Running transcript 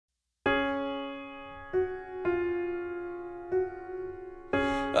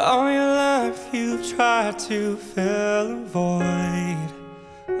All your life you've tried to fill a void.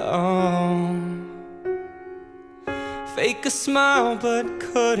 Oh, fake a smile but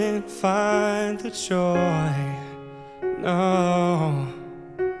couldn't find the joy. No,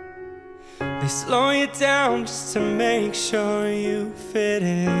 they slow you down just to make sure you fit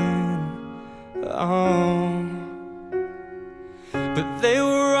in. Oh, but they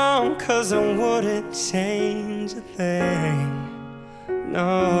were wrong, 'cause I wouldn't change a thing.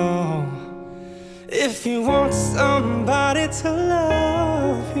 No, if you want somebody to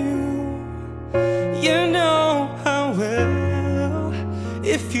love you, you know I will.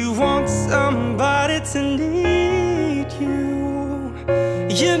 If you want somebody to need you,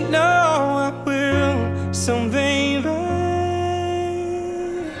 you know I will. So baby,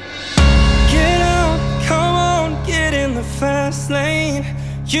 get out, come on, get in the fast lane.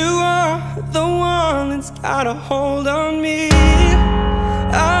 You are the one that's got a hold on me.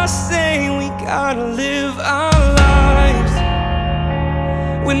 I say we gotta live our lives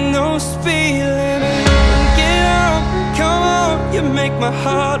with no speed limit. Get out, come on, you make my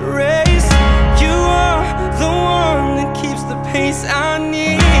heart race. You are the one that keeps the pace I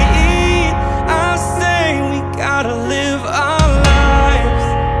need. I say we gotta live our lives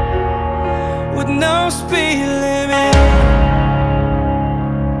with no speed limit.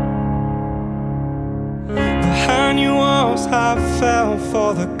 Behind your walls I fell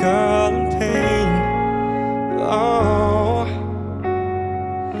for the girl in pain. Oh,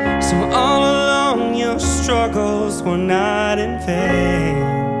 so all along your struggles were not in vain.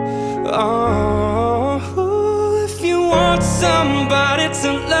 Oh, if you want somebody to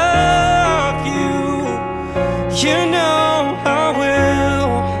love you, you know I will.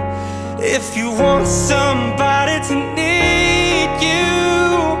 If you want somebody to need you,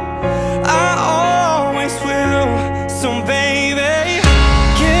 I always will. So baby,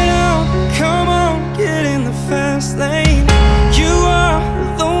 get out, come on, get in the fast lane. You are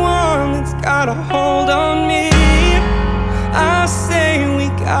the one that's got a hold on me. I say we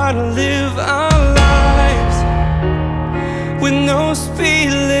gotta live our lives with no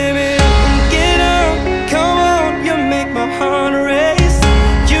speed limit. Get out, come on, you make my heart race.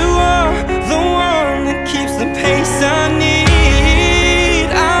 You are the one that keeps the pace I need.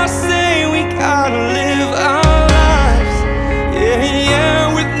 I say we gotta live our lives, yeah, yeah,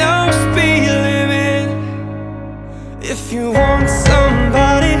 with no speed limit. If you want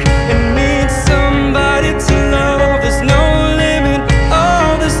somebody and need somebody to love, there's no limit, oh,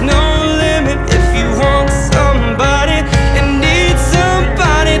 there's no limit. If you want somebody and need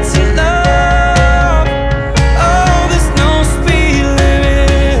somebody to love, oh, there's no speed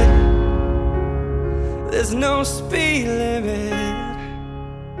limit. There's no speed limit.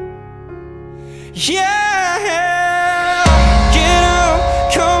 Yeah.